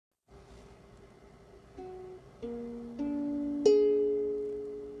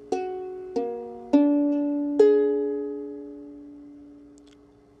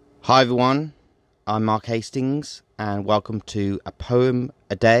Hi everyone, I'm Mark Hastings and welcome to A Poem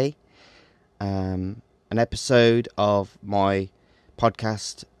a Day, an episode of my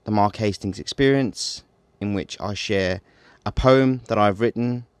podcast, The Mark Hastings Experience, in which I share a poem that I've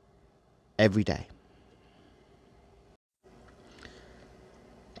written every day.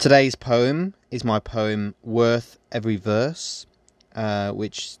 Today's poem is my poem Worth Every Verse,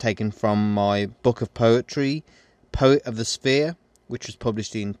 which is taken from my book of poetry, Poet of the Sphere, which was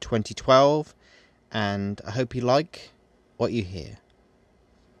published in 2012, and I hope you like what you hear.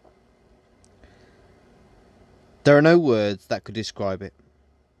 There are no words that could describe it.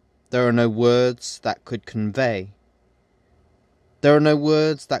 There are no words that could convey. There are no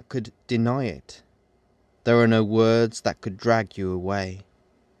words that could deny it. There are no words that could drag you away.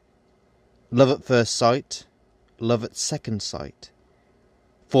 Love at first sight, love at second sight,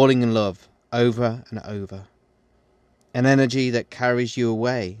 falling in love over and over. An energy that carries you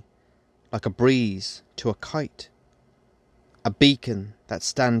away, like a breeze to a kite. A beacon that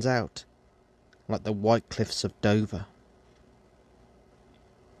stands out, like the white cliffs of Dover.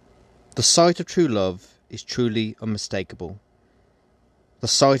 The sight of true love is truly unmistakable. The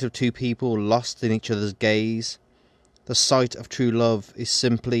sight of two people lost in each other's gaze. The sight of true love is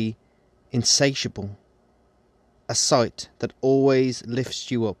simply insatiable. A sight that always lifts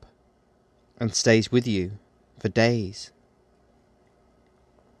you up and stays with you for days.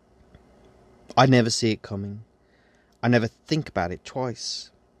 I never see it coming. I never think about it twice.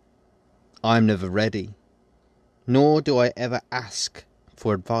 I'm never ready, nor do I ever ask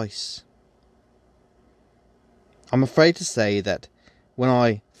for advice. I'm afraid to say that when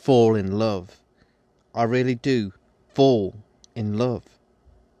I fall in love, I really do fall in love,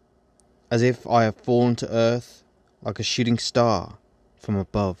 as if I have fallen to earth like a shooting star from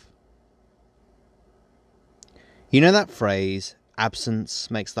above. You know that phrase,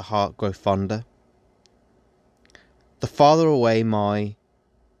 absence makes the heart grow fonder? The farther away my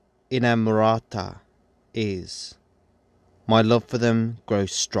inamorata is, my love for them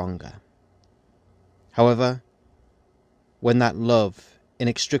grows stronger. However, when that love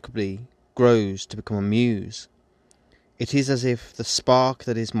inextricably grows to become a muse, it is as if the spark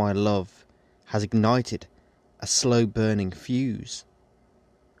that is my love has ignited a slow burning fuse.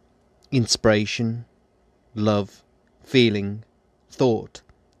 Inspiration, love, feeling, thought,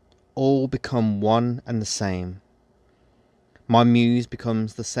 all become one and the same. My muse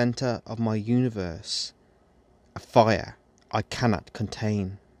becomes the centre of my universe, a fire I cannot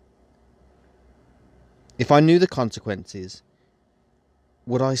contain. If I knew the consequences,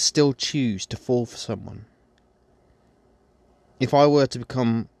 would I still choose to fall for someone? If I were to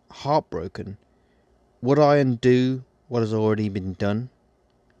become heartbroken, would I undo what has already been done?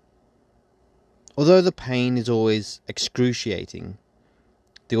 Although the pain is always excruciating,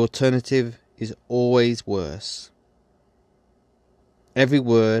 the alternative is always worse. Every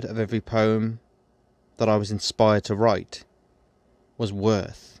word of every poem that I was inspired to write was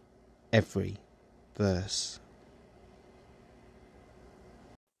worth every verse.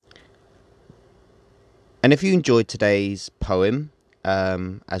 And if you enjoyed today's poem,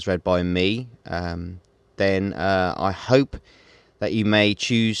 as read by me, then I hope that you may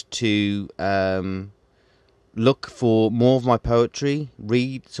choose to look for more of my poetry,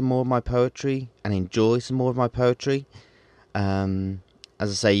 read some more of my poetry, and enjoy some more of my poetry. As I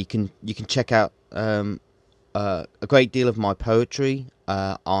say, you can check out a great deal of my poetry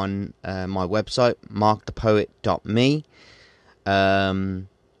on my website, markthepoet.me.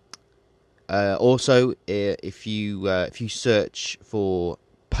 Also, if you search for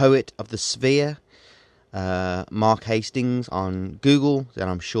Poet of the Sphere, Mark Hastings on Google, then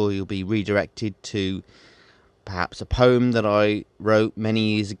I'm sure you'll be redirected to perhaps a poem that I wrote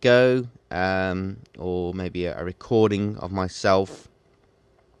many years ago, or maybe a recording of myself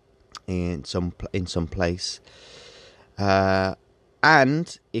in some place.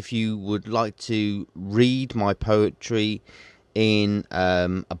 And if you would like to read my poetry in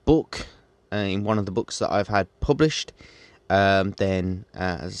a book, in one of the books that I've had published, then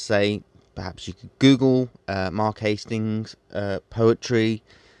as I say, perhaps you could Google Mark Hastings poetry,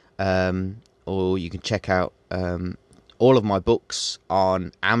 or you can check out all of my books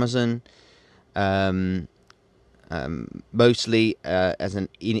on Amazon, mostly as in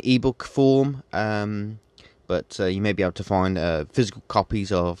ebook form, but you may be able to find physical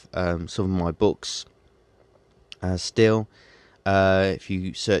copies of some of my books still. If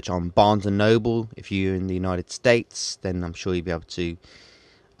you search on Barnes & Noble, if you're in the United States, then I'm sure you'll be able to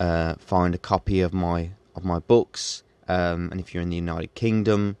find a copy of my books. And if you're in the United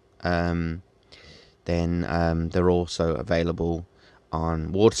Kingdom, then they're also available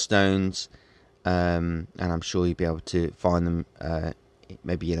on Waterstones, and I'm sure you'll be able to find them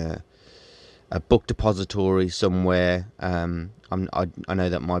maybe in a book depository somewhere. I know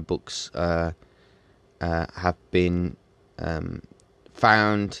that my books have been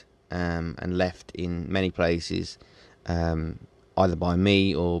found and left in many places, either by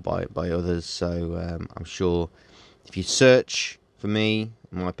me or by others. So I'm sure if you search for me,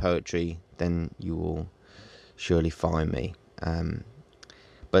 my poetry, then you will surely find me.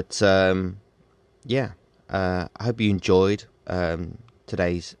 Yeah, I hope you enjoyed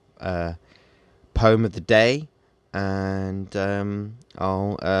today's poem of the day, and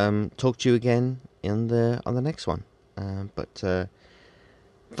I'll talk to you again on the next one.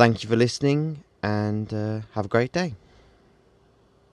 Thank you for listening, and have a great day.